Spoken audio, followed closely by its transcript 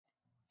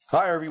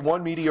Hi,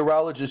 everyone.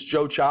 Meteorologist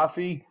Joe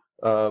Chaffee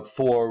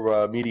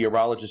for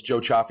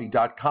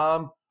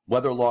meteorologistjoechaffee.com,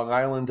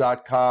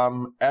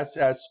 weatherlongisland.com,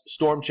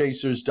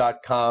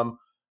 ssstormchasers.com,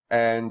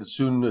 and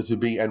soon to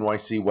be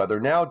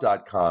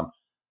nycweathernow.com.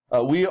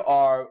 We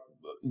are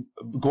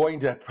going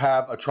to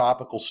have a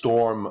tropical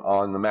storm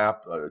on the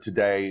map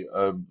today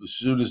as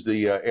soon as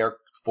the Air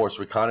Force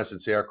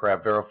reconnaissance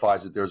aircraft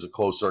verifies that there's a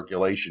close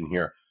circulation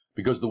here,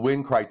 because the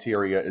wind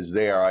criteria is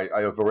there.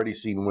 I have already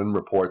seen wind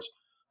reports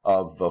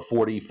of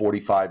 40,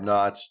 45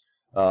 knots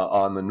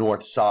on the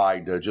north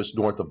side, just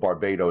north of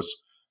Barbados.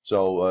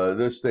 So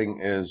this thing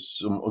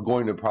is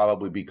going to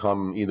probably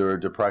become either a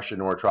depression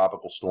or a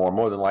tropical storm,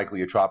 more than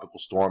likely a tropical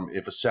storm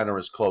if a center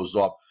is closed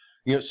off.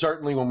 You know,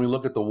 certainly when we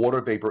look at the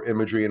water vapor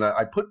imagery, and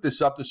I put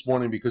this up this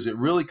morning because it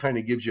really kind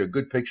of gives you a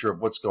good picture of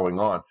what's going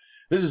on.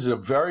 This is a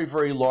very,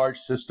 very large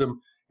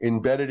system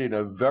embedded in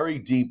a very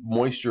deep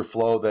moisture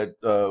flow that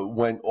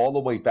went all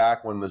the way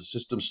back when the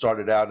system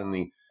started out in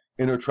the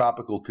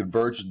intertropical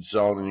convergence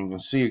zone, and you can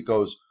see it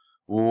goes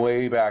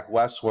way back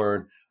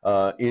westward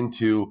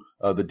into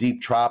the deep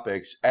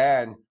tropics.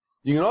 And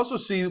you can also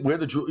see where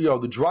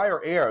the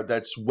drier air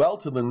that's well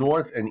to the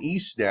north and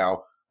east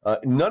now.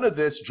 None of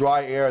this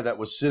dry air that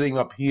was sitting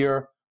up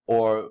here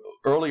or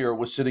earlier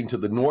was sitting to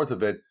the north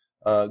of it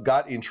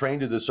got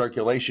entrained into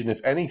circulation. If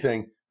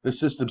anything, the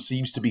system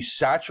seems to be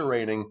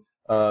saturating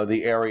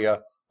the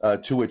area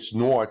to its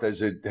north,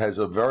 as it has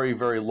a very,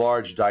 very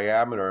large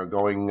diameter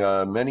going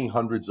many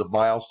hundreds of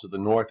miles to the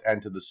north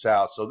and to the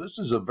south. So this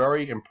is a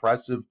very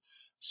impressive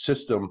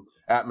system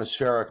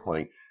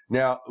atmospherically.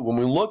 Now, when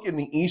we look in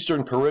the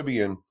Eastern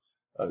Caribbean,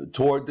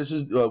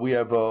 we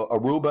have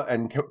Aruba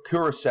and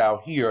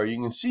Curacao here. You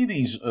can see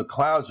these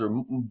clouds are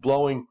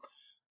blowing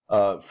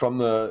from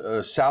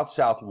the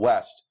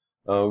south-southwest,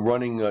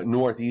 running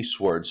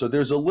northeastward. So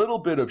there's a little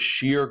bit of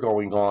shear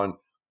going on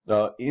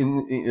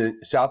in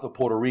south of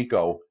Puerto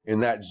Rico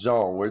in that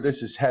zone where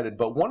this is headed.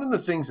 But one of the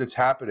things that's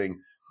happening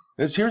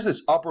is here's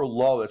this upper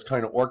low that's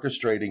kind of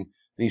orchestrating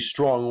these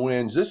strong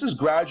winds. This is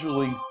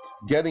gradually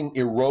getting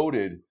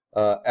eroded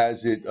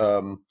as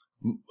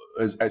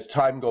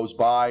time goes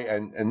by,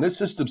 and this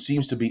system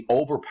seems to be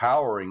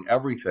overpowering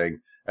everything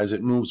as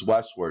it moves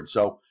westward.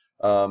 So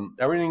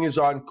everything is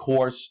on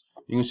course.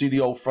 You can see the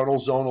old frontal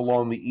zone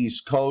along the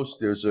east coast.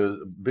 There's a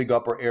big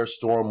upper air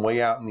storm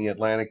way out in the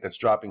Atlantic that's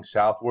dropping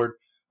southward.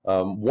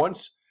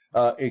 Once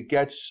it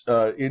gets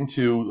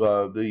into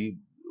the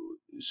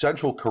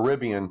central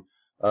Caribbean,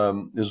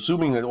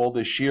 assuming that all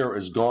this shear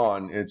is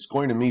gone, it's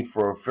going to meet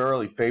for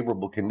fairly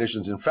favorable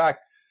conditions. In fact,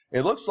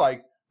 it looks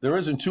like there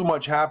isn't too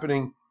much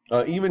happening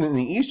even in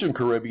the Eastern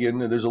Caribbean.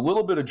 There's a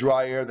little bit of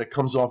dry air that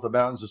comes off the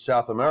mountains of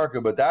South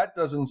America, but that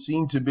doesn't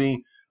seem to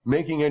be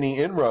making any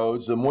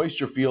inroads. The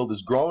moisture field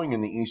is growing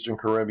in the Eastern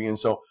Caribbean.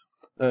 So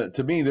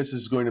to me, this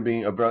is going to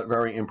be a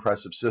very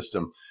impressive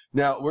system.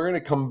 Now, we're going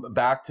to come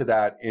back to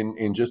that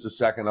in just a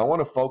second. I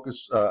want to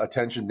focus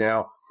attention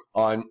now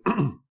on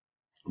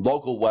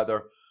local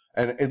weather.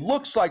 And it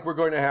looks like we're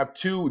going to have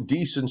two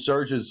decent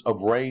surges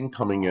of rain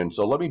coming in.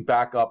 So let me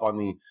back up on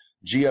the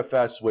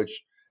GFS,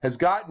 which has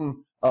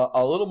gotten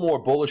a little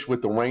more bullish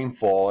with the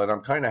rainfall. And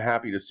I'm kind of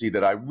happy to see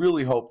that. I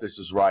really hope this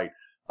is right.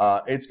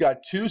 It's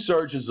got two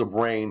surges of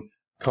rain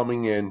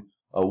coming in.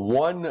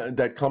 One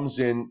that comes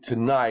in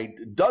tonight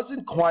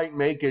doesn't quite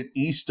make it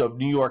east of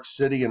New York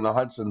City and the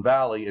Hudson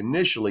Valley,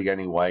 initially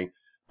anyway,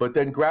 but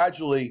then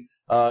gradually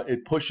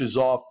it pushes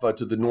off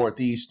to the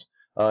northeast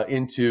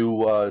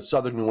into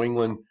southern New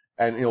England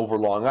and over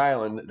Long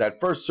Island. That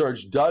first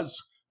surge does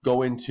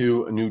go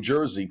into New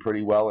Jersey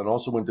pretty well and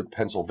also into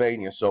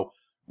Pennsylvania. So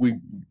we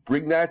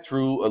bring that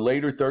through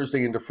later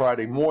Thursday into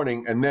Friday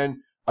morning, and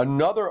then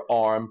another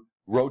arm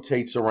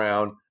rotates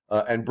around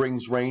and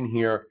brings rain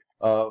here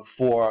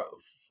for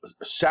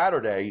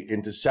Saturday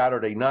into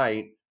Saturday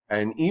night,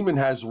 and even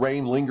has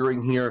rain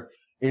lingering here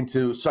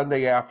into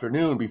Sunday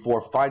afternoon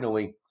before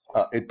finally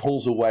it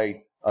pulls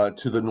away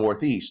to the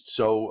northeast.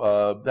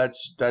 So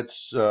that's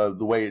the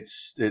way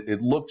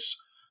it looks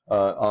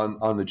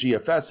on the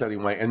GFS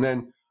anyway. And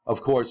then,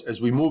 of course,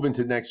 as we move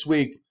into next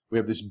week, we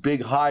have this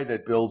big high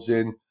that builds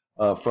in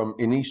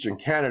in eastern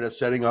Canada,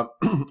 setting up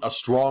a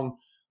strong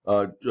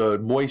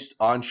moist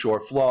onshore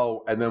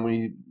flow, and then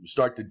we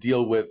start to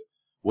deal with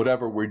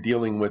whatever we're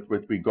dealing with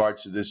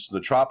regards to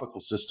the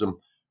tropical system,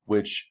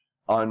 which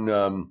on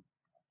the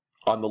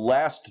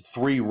last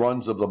three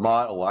runs of the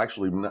model,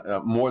 actually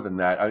more than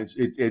that,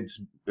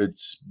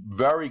 it's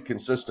very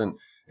consistent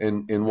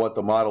in what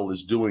the model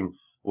is doing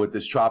with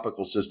this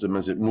tropical system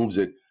as it moves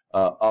it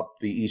up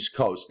the East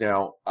Coast.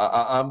 Now,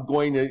 I'm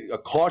going to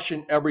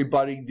caution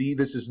everybody,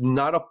 this is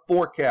not a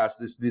forecast.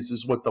 This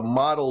is what the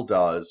model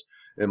does,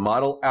 a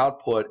model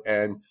output,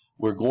 and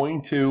we're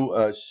going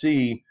to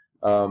see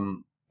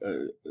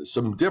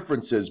some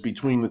differences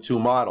between the two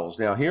models.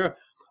 Now here,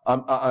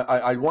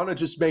 I want to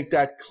just make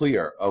that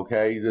clear,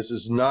 okay? This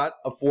is not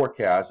a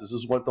forecast. This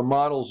is what the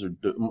models are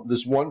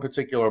this one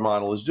particular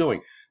model is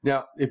doing.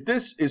 Now, if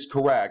this is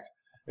correct,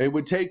 it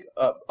would take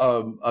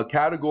a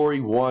Category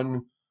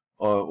 1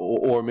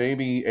 or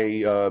maybe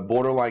a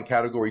borderline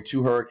Category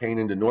 2 hurricane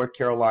into North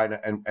Carolina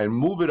and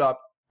move it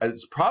up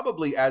as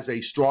probably as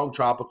a strong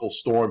tropical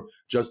storm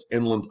just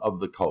inland of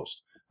the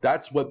coast.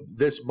 That's what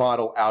this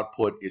model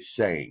output is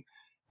saying.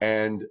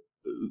 And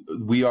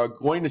we are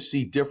going to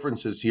see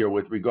differences here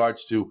with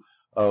regards to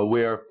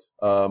where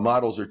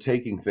models are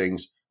taking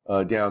things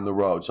down the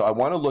road. So I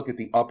want to look at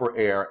the upper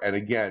air. And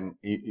again,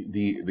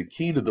 the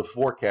key to the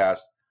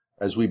forecast,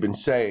 as we've been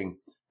saying,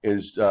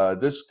 is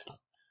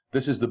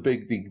this is the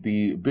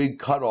big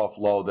cutoff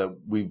low that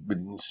we've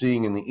been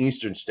seeing in the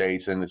eastern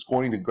states, and it's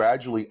going to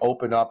gradually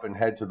open up and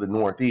head to the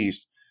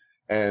northeast.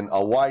 And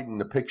I'll widen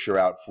the picture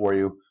out for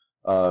you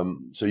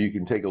so you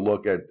can take a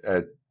look at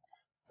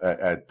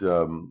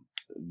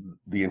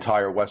the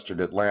entire western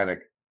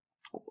Atlantic.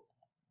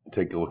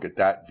 Take a look at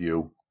that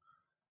view,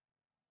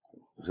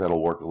 because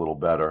that'll work a little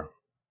better.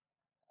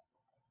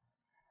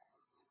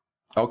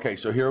 Okay,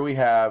 so here we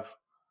have,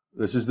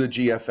 this is the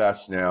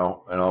GFS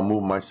now, and I'll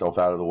move myself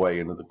out of the way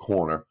into the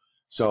corner.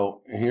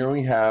 So here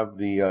we have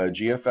the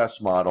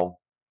GFS model,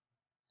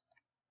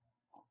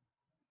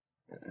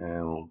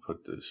 and we'll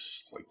put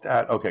this like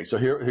that. Okay, so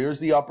here's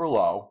the upper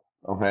low.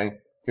 Okay,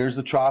 here's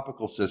the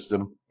tropical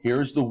system.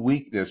 Here's the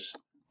weakness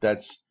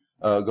that's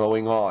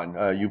going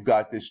on. You've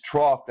got this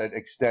trough that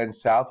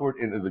extends southward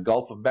into the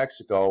Gulf of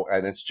Mexico,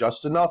 and it's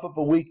just enough of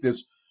a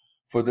weakness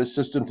for this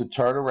system to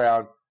turn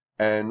around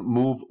and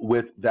move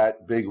with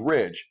that big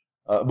ridge.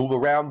 Move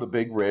around the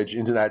big ridge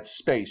into that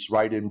space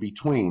right in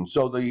between.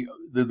 So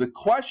the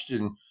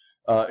question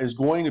is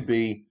going to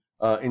be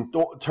in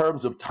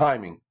terms of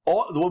timing.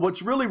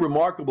 What's really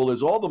remarkable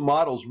is all the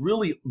models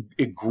really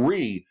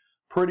agree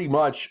pretty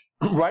much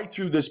right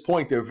through this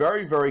point. They're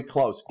very, very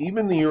close.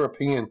 Even the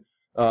European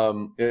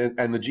and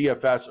the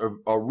GFS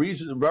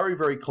are very,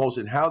 very close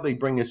in how they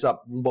bring this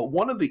up. But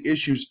one of the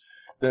issues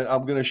that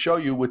I'm going to show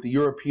you with the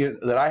European,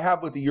 that I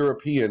have with the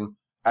European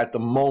at the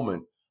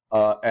moment,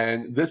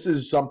 and this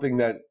is something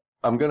that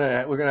we're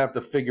gonna have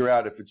to figure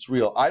out if it's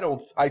real.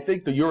 I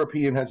think the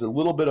European has a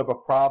little bit of a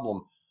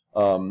problem,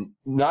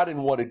 not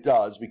in what it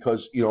does,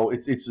 because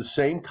it's the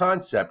same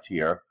concept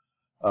here.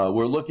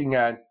 We're looking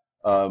at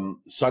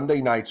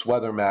Sunday night's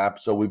weather map.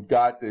 So we've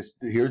got this.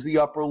 Here's the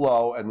upper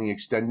low and the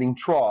extending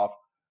trough.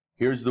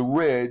 Here's the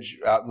ridge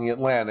out in the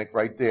Atlantic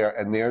right there,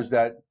 and there's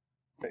that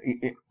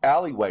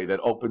alleyway that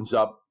opens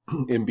up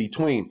in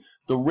between.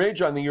 The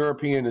ridge on the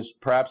European is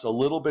perhaps a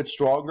little bit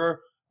stronger,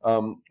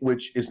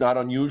 which is not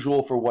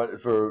unusual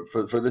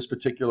for this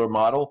particular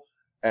model,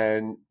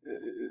 and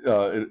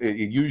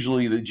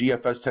usually the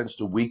GFS tends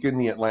to weaken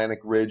the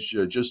Atlantic ridge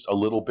just a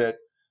little bit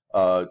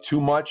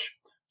too much.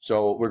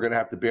 So we're going to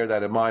have to bear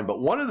that in mind. But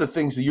one of the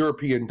things the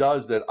European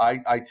does that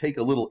I take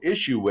a little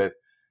issue with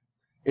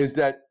is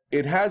that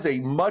it has a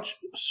much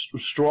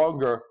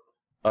stronger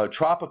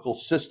tropical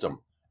system,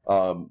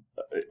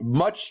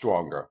 much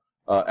stronger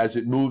as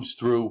it moves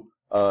through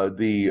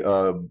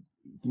the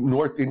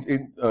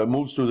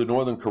moves through the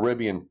northern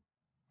Caribbean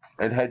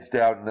and heads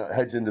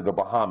into the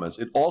Bahamas.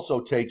 It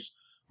also takes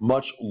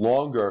much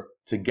longer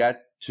to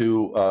get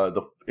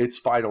to its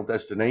final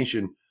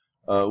destination,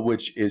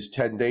 which is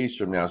 10 days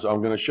from now. So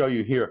I'm going to show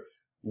you here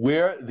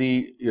where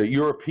the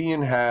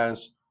European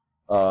has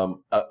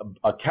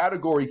a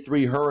Category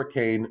 3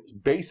 hurricane,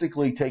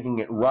 basically taking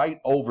it right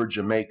over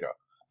Jamaica.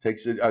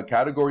 Takes a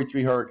Category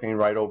 3 hurricane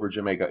right over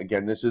Jamaica.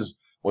 Again, this is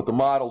what the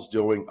model's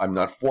doing. I'm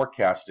not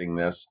forecasting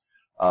this.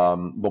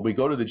 But we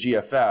go to the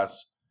GFS,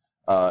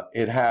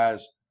 it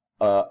has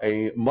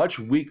a much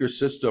weaker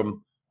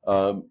system,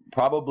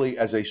 probably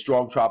as a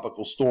strong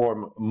tropical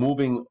storm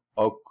moving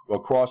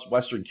across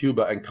western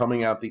Cuba and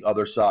coming out the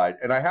other side.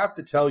 And I have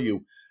to tell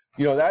you,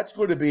 that's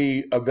going to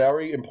be a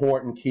very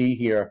important key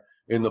here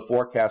in the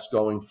forecast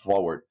going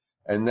forward.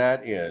 And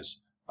that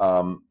is,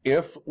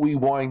 if we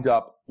wind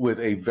up with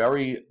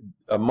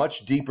a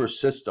much deeper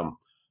system,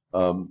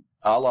 a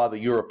la the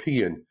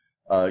European,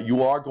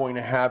 you are going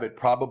to have it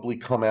probably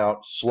come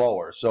out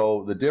slower.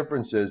 So the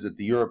difference is that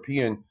the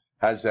European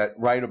has that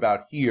right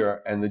about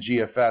here, and the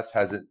GFS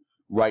has it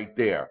right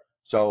there.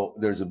 So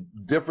there's a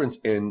difference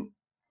in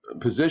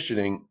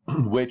positioning,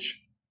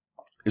 which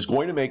is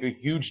going to make a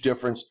huge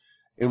difference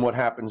in what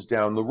happens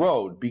down the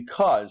road,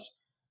 because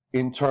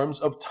in terms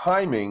of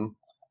timing,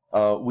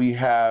 we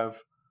have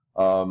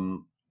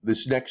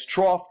this next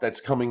trough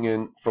that's coming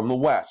in from the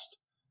west,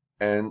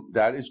 and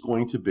that is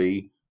going to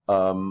be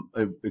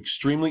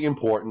extremely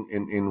important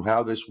in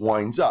how this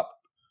winds up.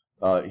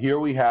 Here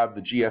we have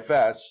the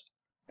GFS,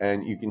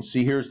 and you can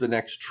see here's the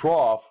next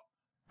trough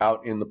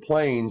out in the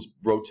plains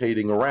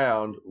rotating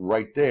around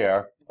right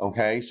there.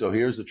 Okay, so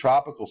here's the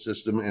tropical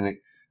system, and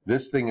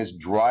this thing is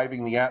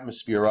driving the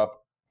atmosphere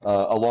up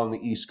along the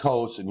east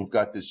coast, and you've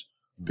got this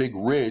big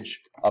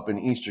ridge up in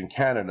eastern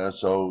Canada.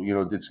 So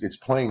it's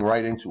playing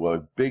right into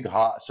a big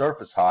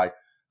surface high.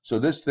 So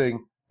this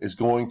thing is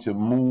going to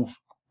move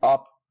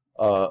up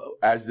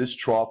as this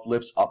trough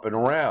lifts up and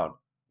around.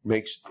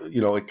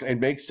 It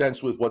makes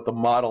sense with what the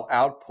model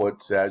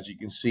output says. You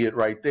can see it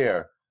right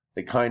there.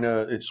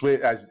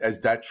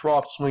 As that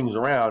trough swings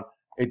around,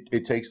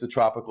 it takes the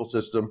tropical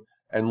system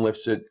and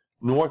lifts it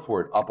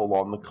northward up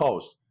along the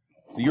coast.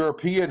 The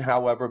European,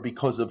 however,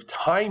 because of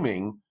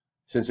timing,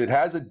 since it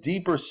has a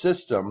deeper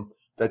system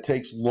that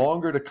takes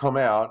longer to come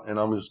out, and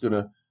I'm just going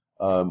to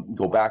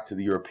go back to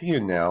the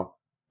European now.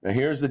 Now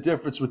here's the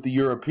difference with the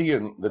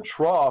European. The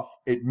trough,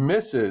 it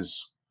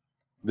misses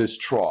this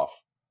trough,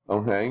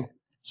 okay?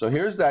 So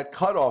here's that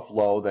cutoff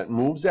low that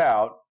moves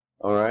out,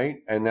 all right?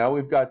 And now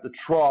we've got the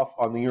trough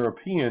on the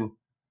European.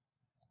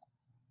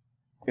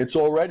 It's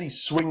already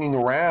swinging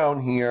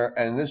around here,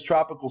 and this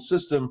tropical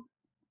system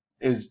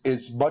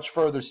is much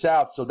further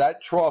south, so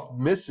that trough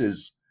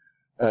misses.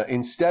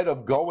 Instead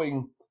of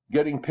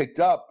getting picked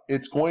up,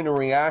 it's going to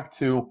react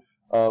to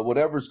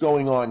whatever's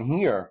going on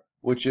here,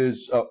 which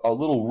is a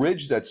little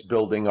ridge that's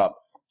building up.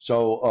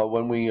 So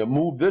when we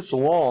move this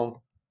along,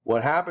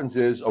 what happens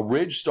is a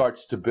ridge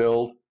starts to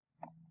build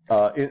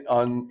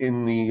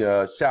in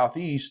the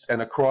southeast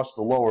and across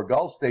the lower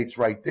Gulf states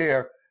right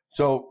there.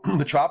 So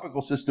the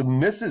tropical system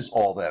misses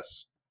all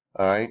this,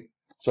 all right?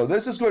 So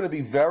this is going to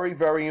be very,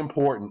 very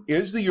important.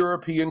 Is the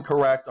European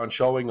correct on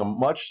showing a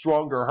much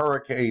stronger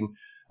hurricane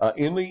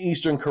in the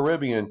Eastern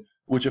Caribbean,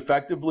 which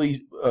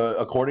effectively,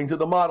 according to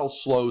the model,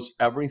 slows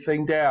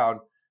everything down,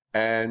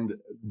 and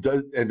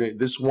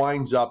this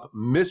winds up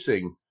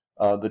missing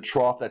the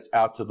trough that's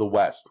out to the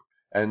west?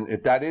 And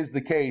if that is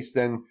the case,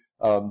 then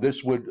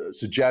this would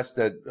suggest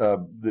that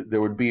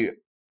there would be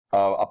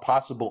a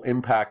possible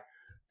impact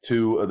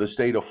to the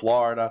state of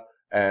Florida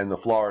and the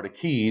Florida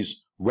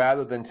Keys,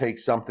 rather than take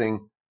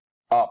something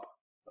up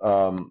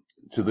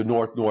to the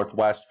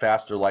northwest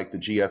faster like the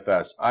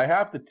GFS. I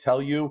have to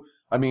tell you,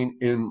 I mean,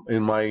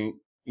 in my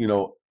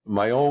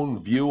my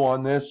own view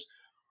on this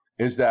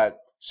is that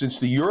since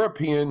the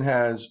European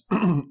has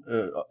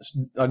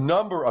a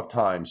number of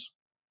times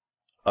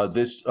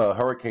this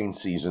hurricane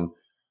season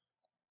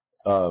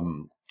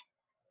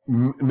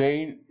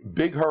made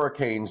big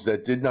hurricanes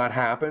that did not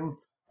happen,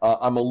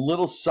 I'm a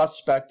little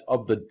suspect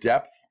of the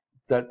depth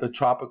that the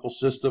tropical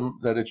system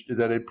that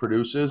it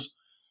produces.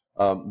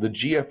 The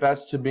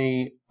GFS, to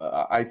me,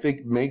 I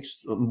think makes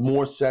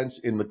more sense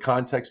in the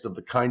context of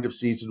the kind of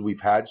season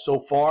we've had so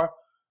far.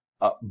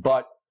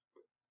 But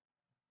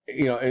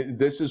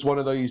this is one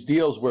of these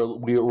deals where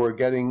we're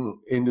getting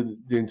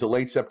into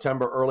late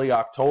September, early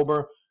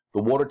October.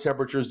 The water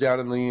temperatures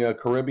down in the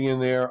Caribbean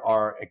there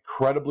are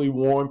incredibly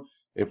warm.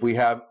 If we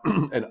have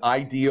an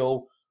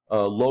ideal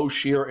low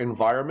shear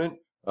environment,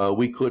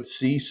 we could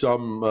see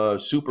some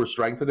super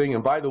strengthening.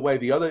 And by the way,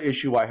 the other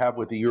issue I have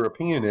with the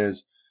European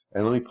is,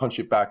 and let me punch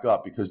it back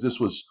up because this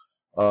was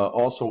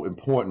also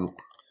important.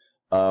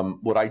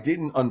 What I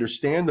didn't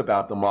understand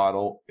about the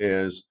model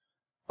is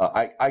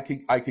I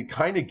could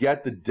kind of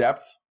get the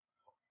depth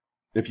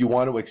if you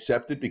want to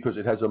accept it, because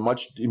it has a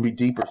much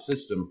deeper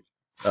system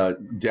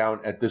down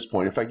at this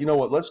point. In fact, you know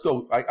what? Let's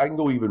go. I can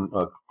go even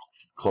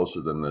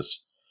closer than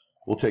this.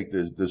 We'll take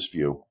this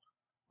view.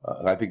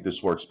 I think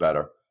this works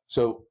better.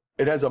 So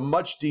it has a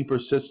much deeper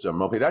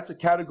system. Okay, that's a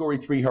Category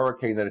 3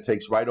 hurricane that it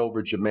takes right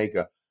over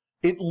Jamaica.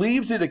 It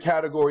leaves it a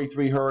Category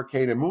 3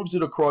 hurricane and moves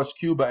it across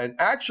Cuba. And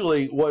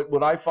actually,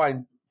 what I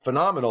find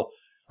phenomenal,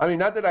 I mean,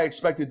 not that I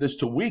expected this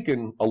to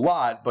weaken a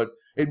lot, but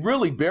it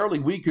really barely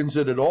weakens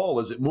it at all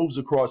as it moves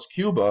across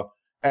Cuba.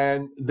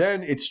 And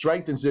then it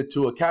strengthens it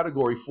to a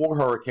Category 4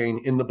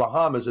 hurricane in the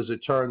Bahamas as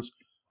it turns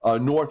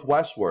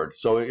northwestward.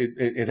 So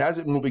it has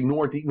it moving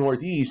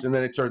northeast, and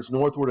then it turns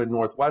northward and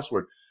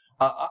northwestward.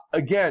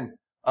 Again,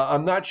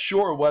 I'm not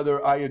sure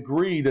whether I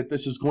agree that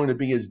this is going to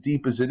be as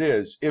deep as it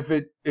is. If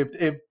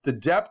the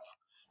depth,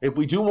 if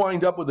we do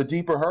wind up with a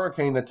deeper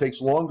hurricane that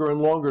takes longer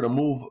and longer to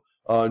move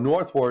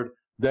northward,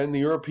 then the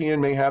European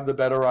may have the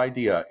better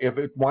idea. If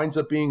it winds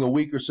up being a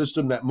weaker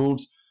system that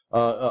moves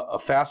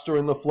faster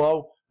in the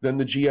flow, then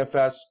the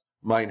GFS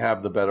might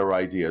have the better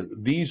idea.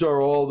 These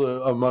are all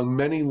among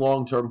many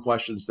long-term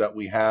questions that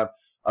we have.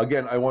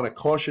 Again, I want to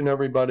caution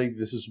everybody,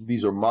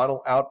 these are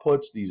model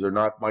outputs. These are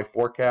not my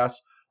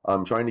forecasts.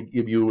 I'm trying to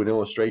give you an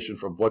illustration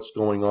from what's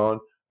going on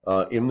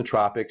in the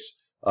tropics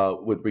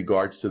with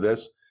regards to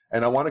this.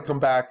 And I want to come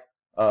back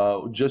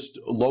just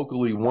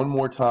locally one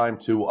more time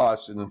to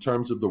us. And in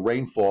terms of the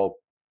rainfall,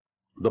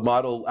 the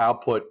model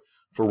output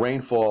for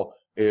rainfall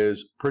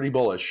is pretty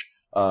bullish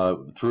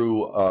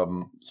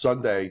through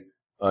Sunday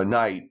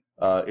night.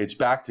 It's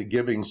back to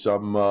giving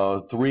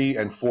some 3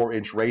 and 4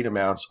 inch rain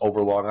amounts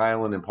over Long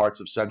Island and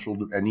parts of central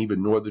and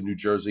even northern New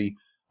Jersey,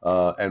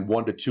 and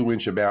 1 to 2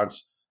 inch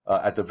amounts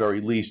at the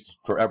very least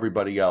for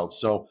everybody else.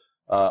 So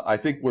I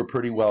think we're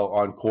pretty well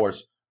on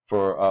course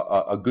for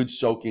a good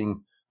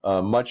soaking,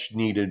 much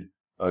needed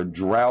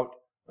drought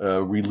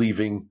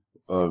relieving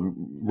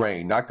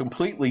rain. Not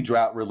completely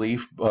drought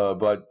relief,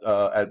 but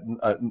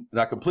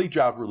not complete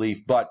drought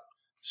relief, but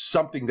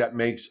something that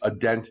makes a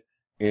dent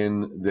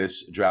in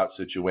this drought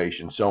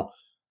situation. So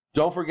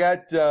don't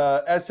forget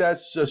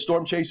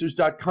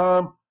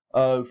SSStormchasers.com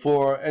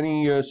for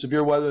any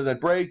severe weather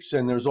that breaks.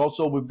 And there's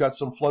also, we've got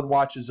some flood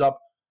watches up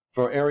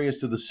for areas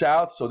to the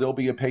south, so they'll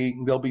be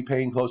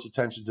paying close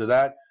attention to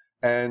that.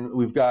 And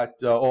we've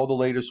got all the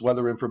latest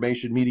weather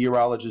information,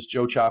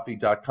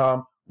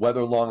 meteorologistjoechaffee.com,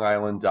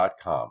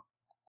 weatherlongisland.com.